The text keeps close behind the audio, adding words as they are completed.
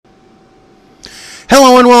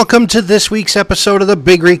Hello and welcome to this week's episode of the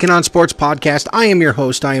Big Rican on Sports Podcast. I am your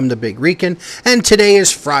host, I am the Big Rican, and today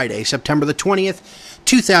is Friday, September the 20th,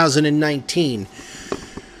 2019.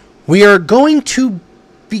 We are going to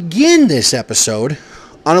begin this episode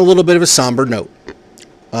on a little bit of a somber note.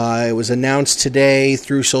 It was announced today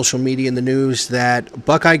through social media and the news that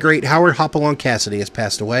Buckeye great Howard "Hopalong" Cassidy has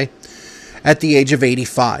passed away at the age of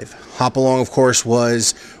 85. Hopalong, of course,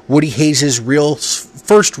 was Woody Hayes'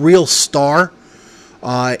 first real star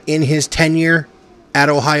in his tenure at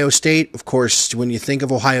Ohio State. Of course, when you think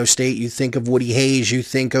of Ohio State, you think of Woody Hayes, you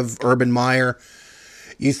think of Urban Meyer,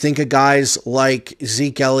 you think of guys like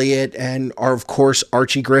Zeke Elliott and, of course,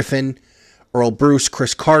 Archie Griffin, Earl Bruce,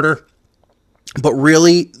 Chris Carter. But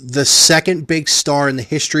really, the second big star in the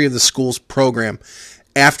history of the school's program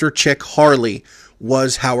after Chick Harley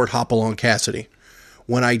was Howard "Hopalong" Cassidy.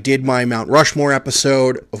 When I did my Mount Rushmore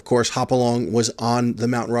episode, of course, Hopalong was on the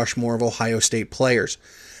Mount Rushmore of Ohio State players.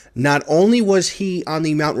 Not only was he on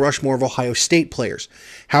the Mount Rushmore of Ohio State players,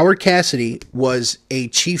 Howard Cassidy was a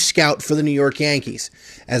chief scout for the New York Yankees.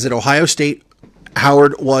 As at Ohio State,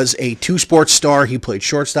 Howard was a two-sports star. He played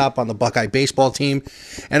shortstop on the Buckeye baseball team,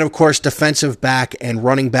 and of course, defensive back and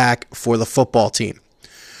running back for the football team.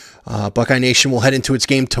 Buckeye Nation will head into its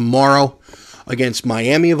game tomorrow against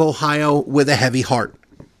Miami of Ohio with a heavy heart.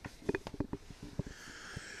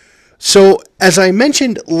 So, as I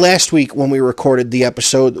mentioned last week when we recorded the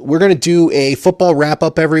episode, we're going to do a football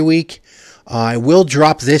wrap-up every week. I will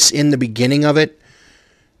drop this in the beginning of it.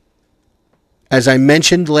 As I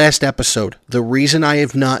mentioned last episode, the reason I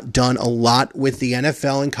have not done a lot with the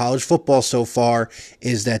NFL and college football so far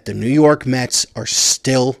is that the New York Mets are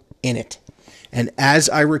still in it. And as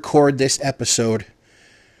I record this episode,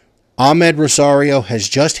 Ahmed Rosario has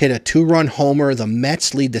just hit a two-run homer. The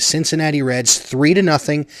Mets lead the Cincinnati Reds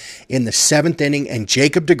 3-0 in the seventh inning, and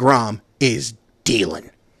Jacob deGrom is dealing.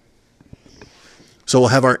 So we'll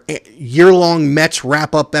have our year-long Mets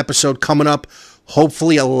wrap-up episode coming up,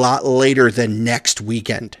 hopefully a lot later than next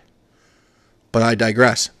weekend. But I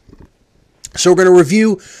digress. So we're going to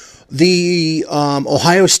review the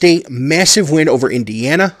Ohio State massive win over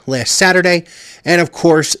Indiana last Saturday, and of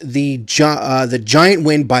course the giant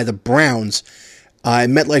win by the Browns at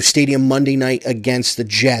MetLife Stadium Monday night against the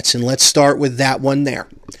Jets. And let's start with that one there.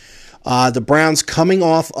 The Browns coming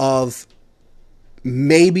off of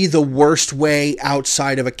maybe the worst way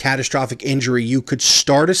outside of a catastrophic injury you could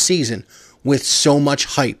start a season with so much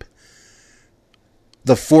hype.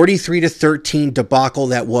 The 43-13 debacle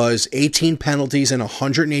that was 18 penalties and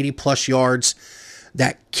 180 plus yards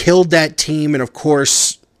that killed that team. And of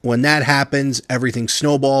course, when that happens, everything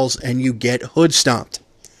snowballs and you get hood stomped.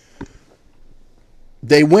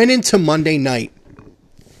 They went into Monday night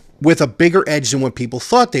with a bigger edge than what people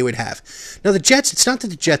thought they would have. Now the Jets, it's not that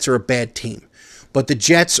the Jets are a bad team, but the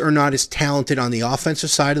Jets are not as talented on the offensive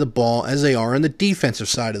side of the ball as they are on the defensive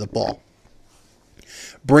side of the ball.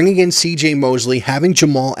 Bringing in C.J. Mosley, having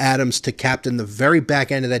Jamal Adams to captain the very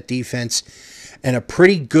back end of that defense, and a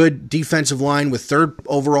pretty good defensive line with third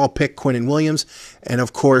overall pick Quinnen Williams, and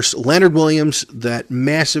of course Leonard Williams, that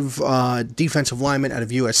massive defensive lineman out of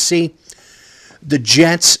USC. The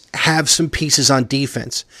Jets have some pieces on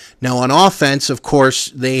defense. Now on offense, of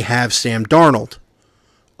course, they have Sam Darnold.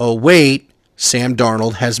 Oh wait, Sam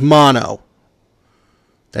Darnold has mono.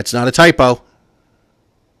 That's not a typo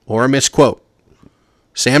or a misquote.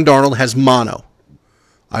 Sam Darnold has mono.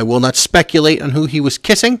 I will not speculate on who he was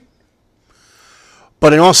kissing.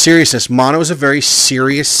 But in all seriousness, mono is a very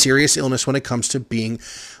serious illness when it comes to being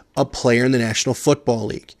a player in the National Football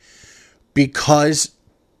League. Because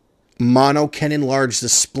mono can enlarge the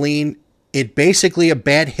spleen, it basically a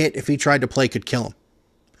bad hit if he tried to play could kill him.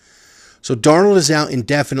 So Darnold is out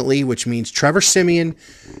indefinitely, which means Trevor Siemian,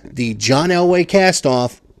 the John Elway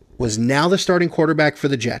cast-off, was now the starting quarterback for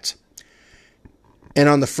the Jets. And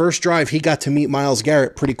on the first drive, he got to meet Myles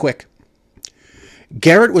Garrett pretty quick.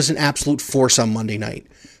 Garrett was an absolute force on Monday night,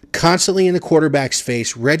 constantly in the quarterback's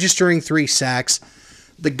face, registering 3 sacks.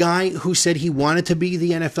 The guy who said he wanted to be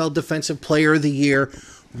the NFL Defensive Player of the Year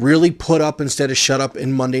really put up instead of shut up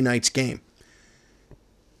in Monday night's game.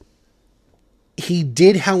 He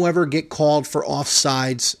did, however, get called for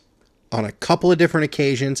offsides on a couple of different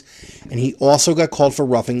occasions, and he also got called for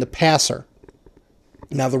roughing the passer.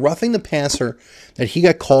 Now, the roughing the passer that he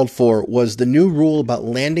got called for was the new rule about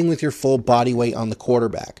landing with your full body weight on the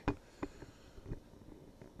quarterback.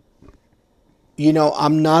 You know,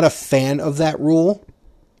 I'm not a fan of that rule.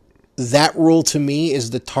 That rule to me is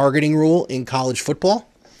the targeting rule in college football.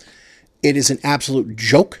 It is an absolute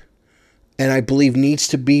joke, and I believe needs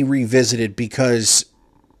to be revisited because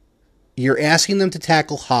You're asking them to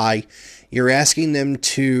tackle high. You're asking them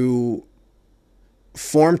to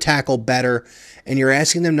form tackle better, and you're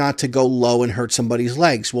asking them not to go low and hurt somebody's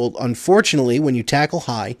legs. Well, unfortunately, when you tackle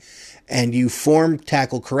high and you form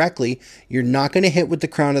tackle correctly, you're not going to hit with the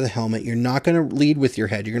crown of the helmet. You're not going to lead with your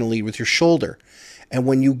head. You're going to lead with your shoulder. And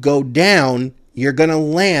when you go down, you're going to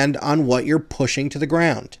land on what you're pushing to the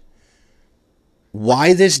ground.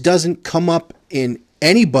 Why this doesn't come up in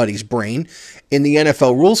anybody's brain in the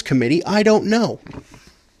NFL Rules Committee, I don't know.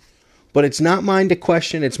 But it's not mine to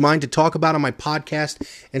question. It's mine to talk about on my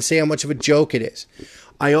podcast and say how much of a joke it is.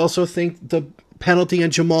 I also think the penalty on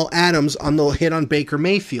Jamal Adams on the hit on Baker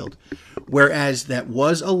Mayfield, whereas that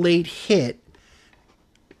was a late hit,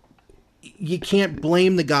 you can't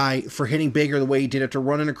blame the guy for hitting Baker the way he did after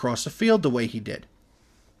running across the field the way he did.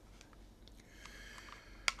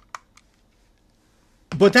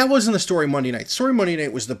 But that wasn't the story Monday night. The story Monday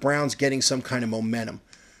night was the Browns getting some kind of momentum.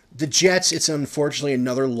 The Jets, it's unfortunately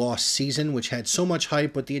another lost season, which had so much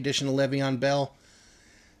hype with the addition of Le'Veon Bell.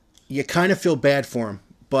 You kind of feel bad for him,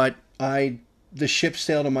 but the ship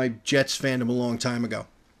sailed on my Jets fandom a long time ago.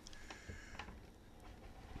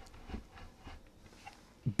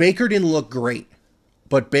 Baker didn't look great,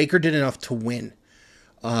 but Baker did enough to win.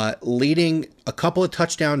 Leading a couple of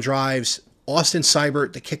touchdown drives, Austin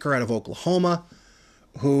Seibert, the kicker out of Oklahoma,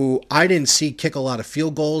 who I didn't see kick a lot of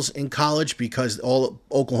field goals in college because all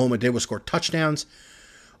Oklahoma did was score touchdowns.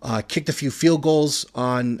 Kicked a few field goals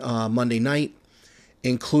on Monday night,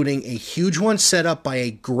 including a huge one set up by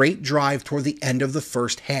a great drive toward the end of the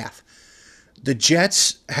first half. The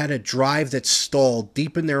Jets had a drive that stalled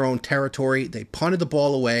deep in their own territory. They punted the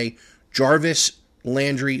ball away. Jarvis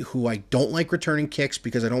Landry, who I don't like returning kicks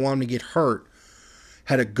because I don't want him to get hurt,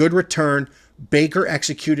 had a good return. Baker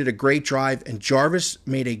executed a great drive, and Jarvis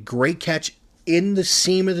made a great catch in the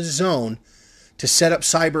seam of the zone to set up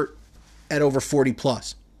Seibert at over 40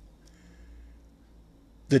 plus.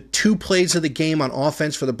 The two plays of the game on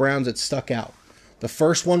offense for the Browns that stuck out. The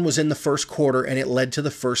first one was in the first quarter, and it led to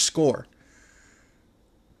the first score.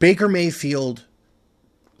 Baker Mayfield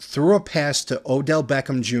threw a pass to Odell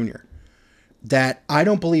Beckham Jr. that I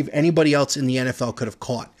don't believe anybody else in the NFL could have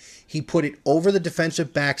caught. He put it over the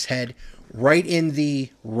defensive back's head, right in the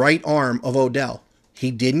right arm of Odell.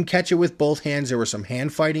 He didn't catch it with both hands. There was some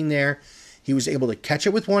hand fighting there. He was able to catch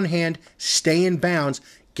it with one hand, stay in bounds,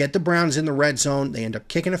 get the Browns in the red zone. They end up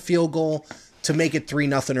kicking a field goal to make it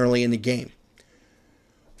 3-0 early in the game.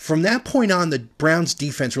 From that point on, the Browns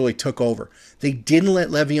defense really took over. They didn't let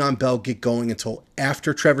Le'Veon Bell get going until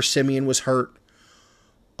after Trevor Siemian was hurt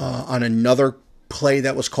on another play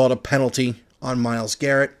that was called a penalty on Myles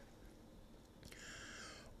Garrett.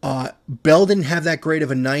 Bell didn't have that great of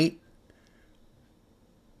a night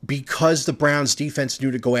because the Browns defense knew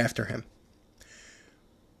to go after him.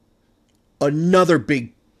 Another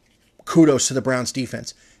big kudos to the Browns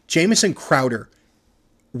defense. Jamison Crowder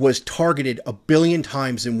was targeted 1 billion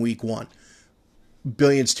times in week 1.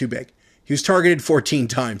 Billion's too big. He was targeted 14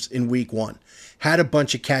 times in week 1. Had a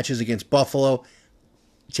bunch of catches against Buffalo.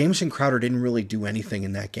 Jamison Crowder didn't really do anything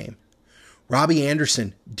in that game. Robbie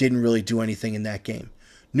Anderson didn't really do anything in that game.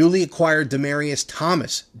 Newly acquired Demaryius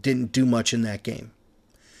Thomas didn't do much in that game.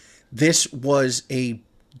 This was a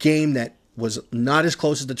game that was not as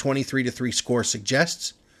close as the 23-3 score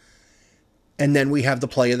suggests. And then we have the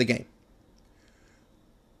play of the game.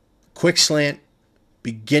 Quick slant,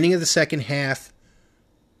 beginning of the second half,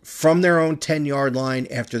 from their own 10-yard line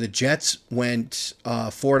after the Jets went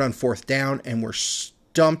for it on fourth down and were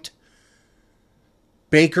stumped.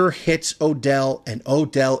 Baker hits Odell, and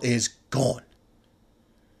Odell is gone.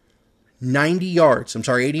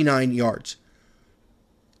 89 yards.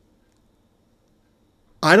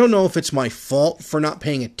 I don't know if it's my fault for not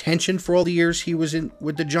paying attention for all the years he was in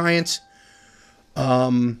with the Giants.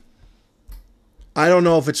 I don't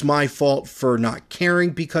know if it's my fault for not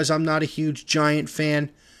caring because I'm not a huge Giant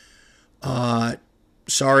fan.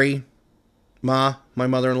 Sorry, Ma, my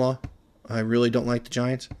mother-in-law. I really don't like the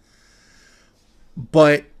Giants.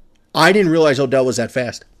 But I didn't realize Odell was that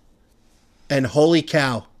fast. And holy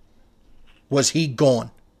cow, was he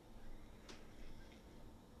gone.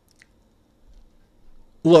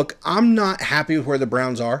 Look, I'm not happy with where the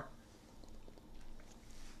Browns are.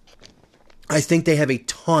 I think they have a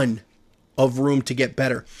ton of room to get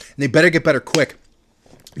better. And they better get better quick.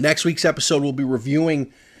 Next week's episode, we'll be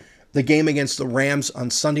reviewing the game against the Rams on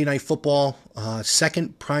Sunday Night Football.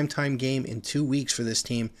 Second primetime game in 2 weeks for this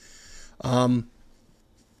team.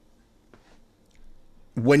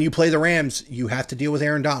 When you play the Rams, you have to deal with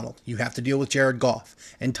Aaron Donald. You have to deal with Jared Goff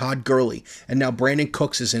and Todd Gurley. And now Brandon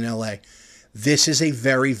Cooks is in L.A. This is a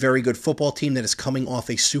very, very good football team that is coming off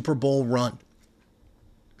a Super Bowl run.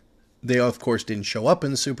 They, of course, didn't show up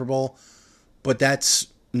in the Super Bowl, but that's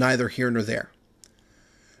neither here nor there.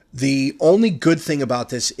 The only good thing about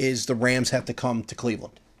this is the Rams have to come to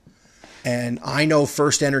Cleveland. And I know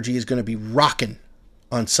First Energy is going to be rocking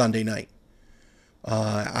on Sunday night.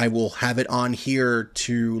 I will have it on here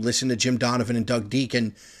to listen to Jim Donovan and Doug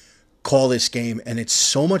Deacon call this game, and it's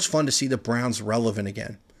so much fun to see the Browns relevant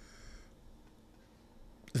again.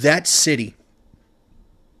 That city,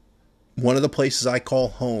 one of the places I call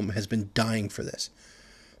home, has been dying for this.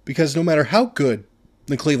 Because no matter how good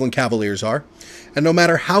the Cleveland Cavaliers are, and no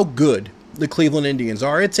matter how good the Cleveland Indians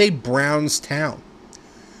are, it's a Browns town.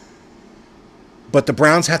 But the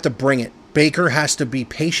Browns have to bring it. Baker has to be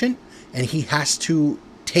patient, and he has to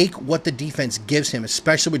take what the defense gives him,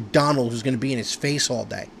 especially with Donald, who's going to be in his face all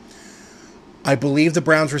day. I believe the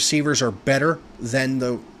Browns receivers are better than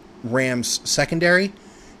the Rams secondary,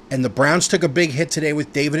 and the Browns took a big hit today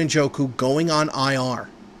with David Njoku going on IR.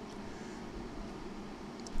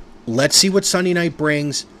 Let's see what Sunday night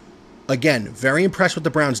brings. Again, very impressed with the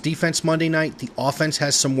Browns defense Monday night. The offense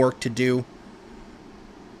has some work to do.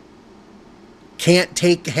 Can't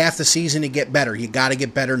take half the season to get better. You got to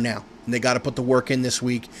get better now. And they got to put the work in this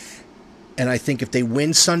week. And I think if they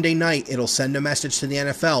win Sunday night, it'll send a message to the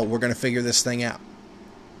NFL. We're going to figure this thing out.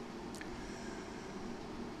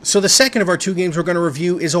 So the second of our two games we're going to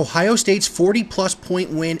review is Ohio State's 40-plus point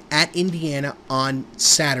win at Indiana on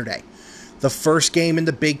Saturday. The first game in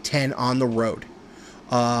the Big Ten on the road.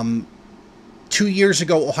 2 years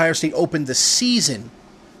ago, Ohio State opened the season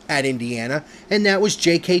at Indiana, and that was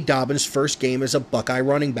J.K. Dobbins' first game as a Buckeye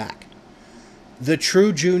running back. The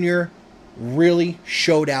true junior really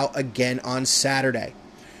showed out again on Saturday.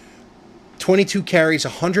 22 carries,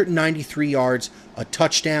 193 yards, a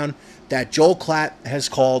touchdown that Joel Klatt has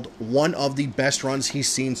called one of the best runs he's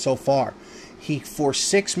seen so far. He forced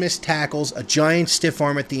 6 missed tackles, a giant stiff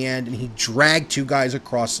arm at the end, and he dragged 2 guys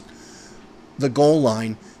across the goal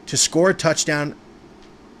line to score a touchdown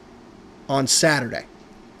on Saturday.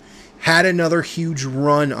 Had another huge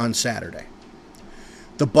run on Saturday.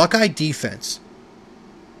 The Buckeye defense,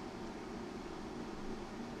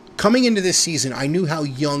 coming into this season, I knew how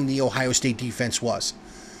young the Ohio State defense was.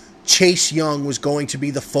 Chase Young was going to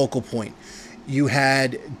be the focal point. You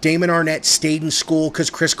had Damon Arnett stayed in school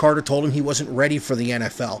because Chris Carter told him he wasn't ready for the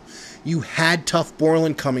NFL. You had Tough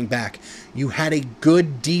Borland coming back. You had a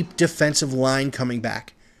good, deep defensive line coming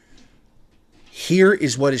back. Here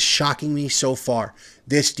is what is shocking me so far.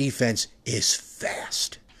 This defense is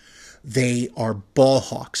fast. They are ball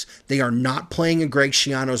hawks. They are not playing in Greg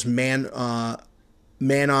Schiano's man-on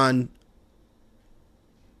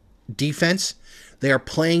defense. They are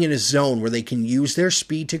playing in a zone where they can use their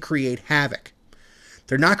speed to create havoc.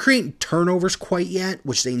 They're not creating turnovers quite yet,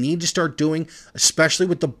 which they need to start doing, especially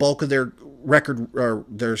with the bulk of their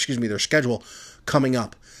their schedule coming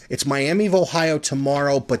up. It's Miami of Ohio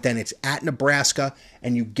tomorrow, but then it's at Nebraska,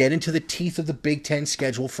 and you get into the teeth of the Big Ten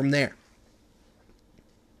schedule from there.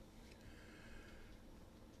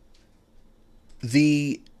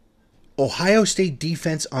 The Ohio State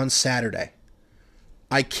defense on Saturday,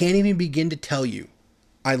 I can't even begin to tell you.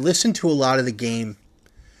 I listened to a lot of the game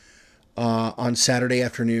on Saturday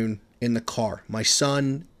afternoon in the car. My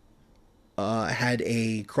son had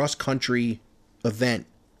a cross-country event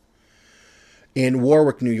in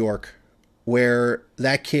Warwick, New York, where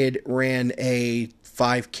that kid ran a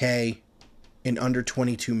 5K in under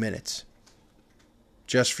 22 minutes.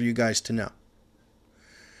 Just for you guys to know.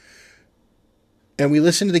 And we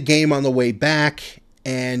listened to the game on the way back,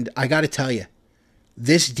 and I got to tell you,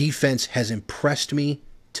 this defense has impressed me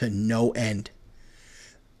to no end.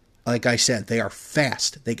 Like I said, they are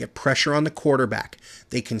fast. They get pressure on the quarterback.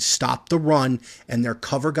 They can stop the run, and their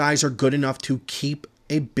cover guys are good enough to keep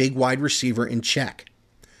a big wide receiver in check.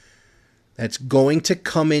 That's going to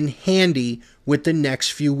come in handy with the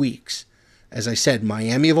next few weeks. As I said,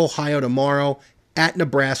 Miami of Ohio tomorrow, at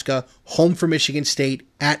Nebraska, home for Michigan State,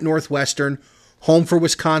 at Northwestern, home for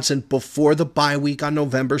Wisconsin before the bye week on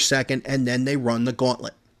November 2nd, and then they run the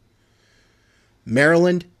gauntlet.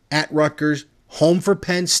 Maryland, at Rutgers, home for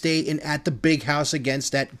Penn State, and at the Big House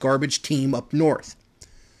against that garbage team up north.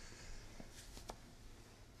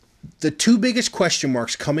 The 2 biggest question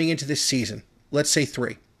marks coming into this season, let's say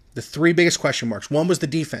 3. The 3 biggest question marks. One was the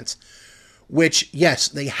defense, which, yes,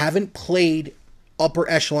 they haven't played upper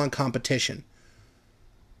echelon competition,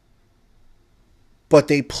 but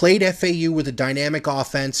they played FAU with a dynamic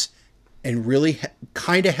offense and really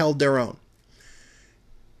kind of held their own.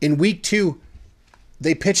 In week 2,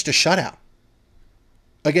 they pitched a shutout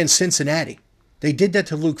against Cincinnati. They did that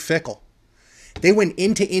to Luke Fickell. They went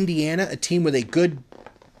into Indiana, a team with a good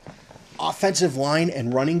offensive line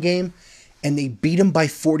and running game, and they beat them by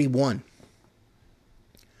 41.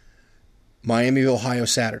 Miami, Ohio,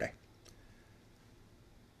 Saturday.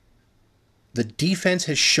 The defense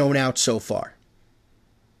has shown out so far.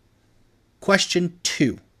 Question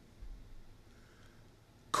 2.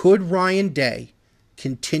 Could Ryan Day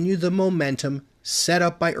continue the momentum set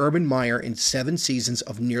up by Urban Meyer in 7 seasons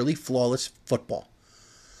of nearly flawless football?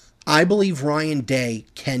 I believe Ryan Day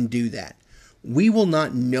can do that. We will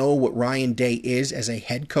not know what Ryan Day is as a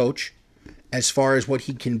head coach, as far as what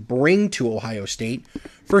he can bring to Ohio State,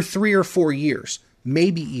 for 3 or 4 years,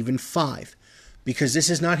 maybe even 5, because this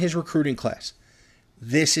is not his recruiting class.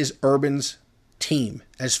 This is Urban's team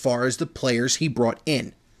as far as the players he brought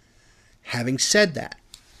in. Having said that,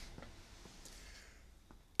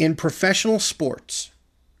 in professional sports,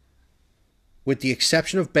 with the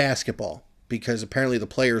exception of basketball, because apparently the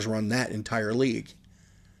players run that entire league,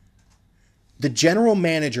 the general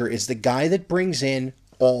manager is the guy that brings in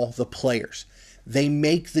all the players. They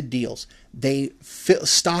make the deals. They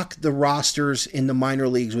stock the rosters in the minor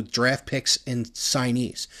leagues with draft picks and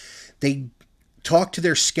signees. They talk to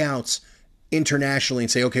their scouts internationally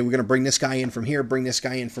and say, okay, we're going to bring this guy in from here, bring this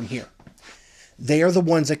guy in from here. They are the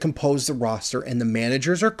ones that compose the roster, and the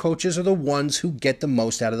managers or coaches are the ones who get the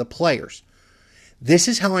most out of the players. This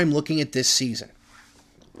is how I'm looking at this season.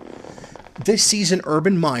 This season,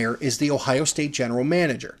 Urban Meyer is the Ohio State general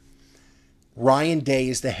manager. Ryan Day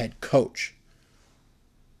is the head coach.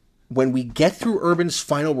 When we get through Urban's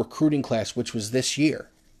final recruiting class, which was this year,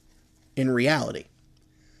 in reality,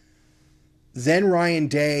 then Ryan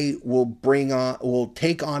Day will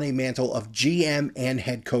take on a mantle of GM and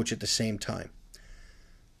head coach at the same time.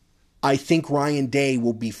 I think Ryan Day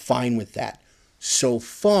will be fine with that. So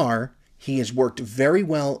far, he has worked very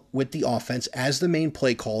well with the offense as the main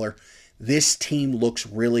play caller. This team looks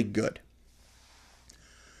really good.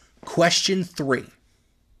 Question 3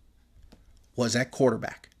 was at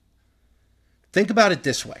quarterback. Think about it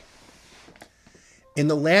this way. In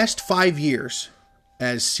the last 5 years,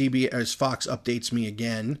 as Fox updates me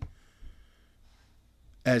again,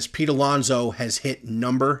 as Pete Alonso has hit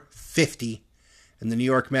number 50, and the New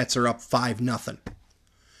York Mets are up 5-0.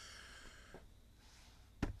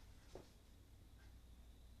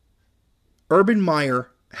 Urban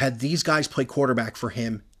Meyer had these guys play quarterback for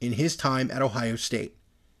him in his time at Ohio State.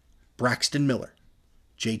 Braxton Miller,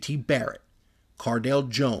 J.T. Barrett, Cardale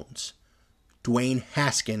Jones, Dwayne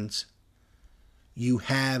Haskins. You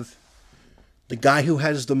have the guy who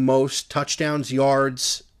has the most touchdowns,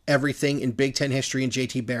 yards, everything in Big Ten history in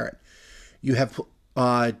J.T. Barrett. You have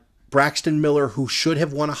Braxton Miller, who should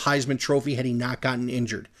have won a Heisman Trophy had he not gotten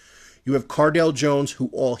injured. You have Cardale Jones, who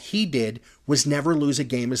all he did was never lose a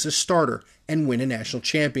game as a starter and win a national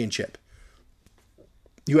championship.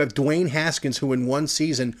 You have Dwayne Haskins, who in one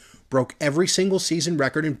season broke every single season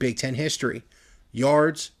record in Big Ten history.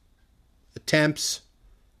 Yards, attempts,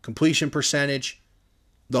 completion percentage,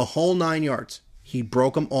 the whole 9 yards. He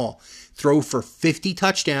broke them all. Throw for 50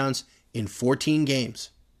 touchdowns in 14 games.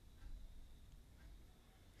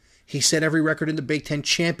 He set every record in the Big Ten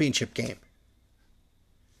championship game.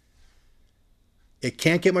 It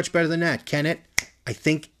can't get much better than that, can it? I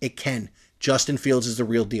think it can. Justin Fields is the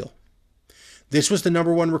real deal. This was the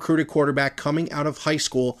number 1 recruited quarterback coming out of high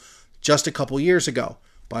school just a couple years ago.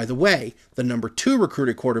 By the way, the number 2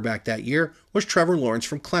 recruited quarterback that year was Trevor Lawrence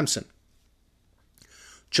from Clemson.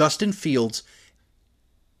 Justin Fields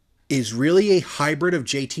is really a hybrid of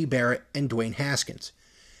J.T. Barrett and Dwayne Haskins.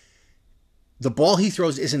 The ball he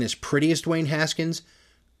throws isn't as pretty as Dwayne Haskins'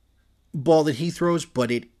 ball that he throws,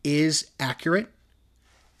 but it is accurate.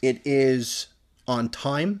 It is on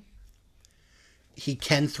time. He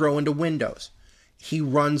can throw into windows. He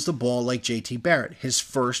runs the ball like J.T. Barrett. His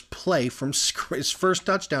first play from his first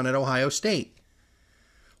touchdown at Ohio State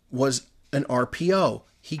was an RPO.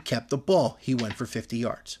 He kept the ball. He went for 50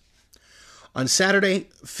 yards. On Saturday,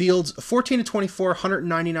 Fields, 14-24,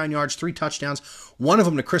 199 yards, 3 touchdowns. One of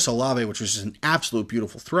them to Chris Olave, which was just an absolute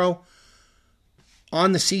beautiful throw.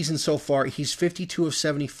 On the season so far, he's 52 of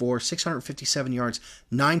 74, 657 yards,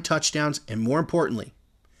 9 touchdowns, and more importantly,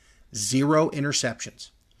 0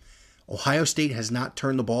 interceptions. Ohio State has not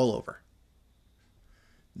turned the ball over.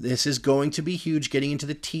 This is going to be huge getting into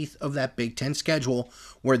the teeth of that Big Ten schedule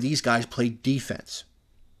where these guys play defense.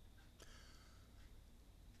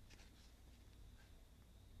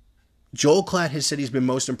 Joel Klatt has said he's been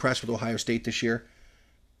most impressed with Ohio State this year,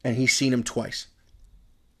 and he's seen him twice.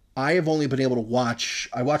 I have only been able to watch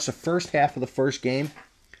the first half of the first game,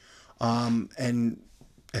 and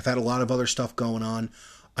I've had a lot of other stuff going on.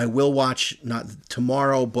 I will watch, not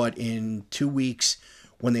tomorrow, but in 2 weeks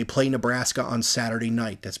when they play Nebraska on Saturday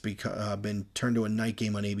night. That's been turned to a night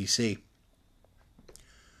game on ABC.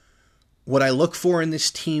 What I look for in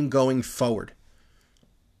this team going forward,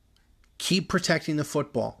 keep protecting the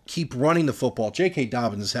football. Keep running the football. J.K.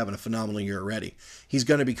 Dobbins is having a phenomenal year already. He's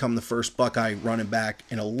going to become the first Buckeye running back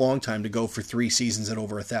in a long time to go for 3 seasons at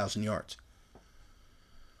over 1,000 yards.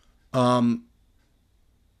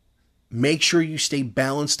 Make sure you stay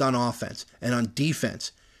balanced on offense. And on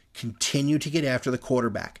defense, continue to get after the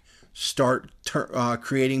quarterback. Start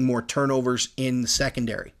creating more turnovers in the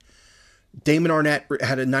secondary. Damon Arnett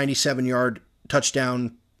had a 97-yard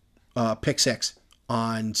touchdown pick six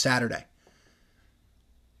on Saturday.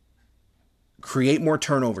 Create more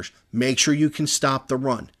turnovers. Make sure you can stop the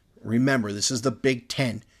run. Remember, this is the Big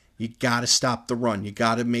Ten. You got to stop the run. You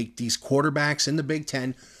got to make these quarterbacks in the Big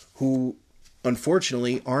Ten, who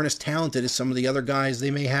unfortunately aren't as talented as some of the other guys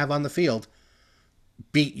they may have on the field,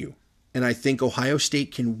 beat you. And I think Ohio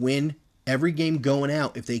State can win every game going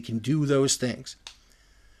out if they can do those things.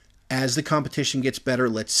 As the competition gets better,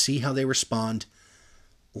 let's see how they respond.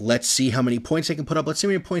 Let's see how many points they can put up. Let's see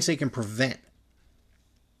how many points they can prevent.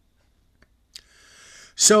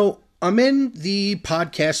 So I'm in the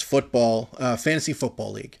podcast football, fantasy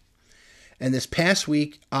football league. And this past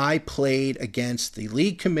week, I played against the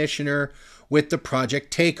league commissioner with the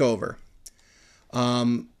Project Takeover.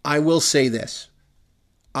 I will say this.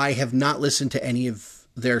 I have not listened to any of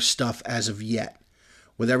their stuff as of yet.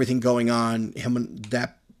 With everything going on,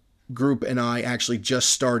 that group and I actually just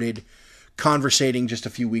started conversating just a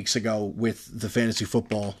few weeks ago with the fantasy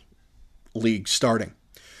football league starting.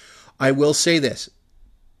 I will say this.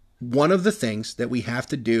 One of the things that we have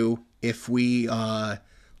to do if we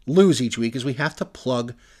lose each week is we have to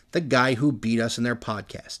plug the guy who beat us in their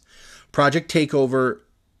podcast. Project Takeover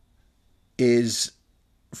is,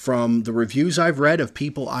 from the reviews I've read of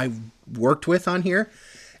people I've worked with on here,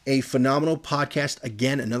 a phenomenal podcast.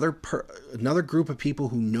 Again, another group of people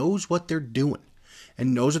who knows what they're doing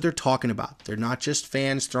and knows what they're talking about. They're not just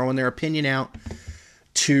fans throwing their opinion out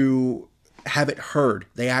to have it heard.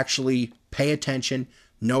 They actually pay attention,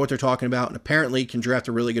 know what they're talking about, and apparently can draft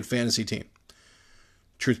a really good fantasy team.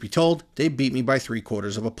 Truth be told, they beat me by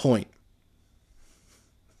 3/4 of a point.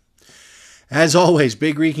 As always,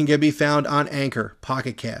 Big Rican can be found on Anchor,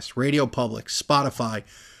 Pocket Cast, Radio Public, Spotify,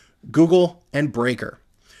 Google, and Breaker.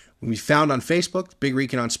 We can be found on Facebook, Big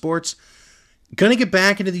Rican on Sports. Going to get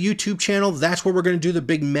back into the YouTube channel. That's where we're going to do the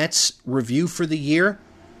big Mets review for the year.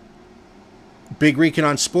 Big Rican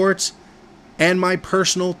on Sports. And my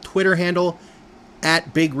personal Twitter handle,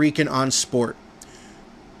 at Big Rican on Sport.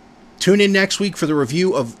 Tune in next week for the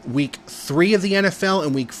review of Week 3 of the NFL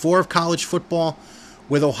and Week 4 of college football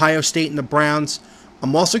with Ohio State and the Browns.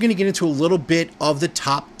 I'm also going to get into a little bit of the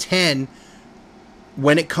top 10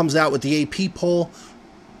 when it comes out with the AP poll.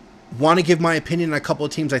 Want to give my opinion on a couple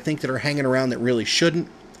of teams I think that are hanging around that really shouldn't.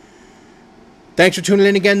 Thanks for tuning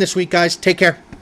in again this week, guys. Take care.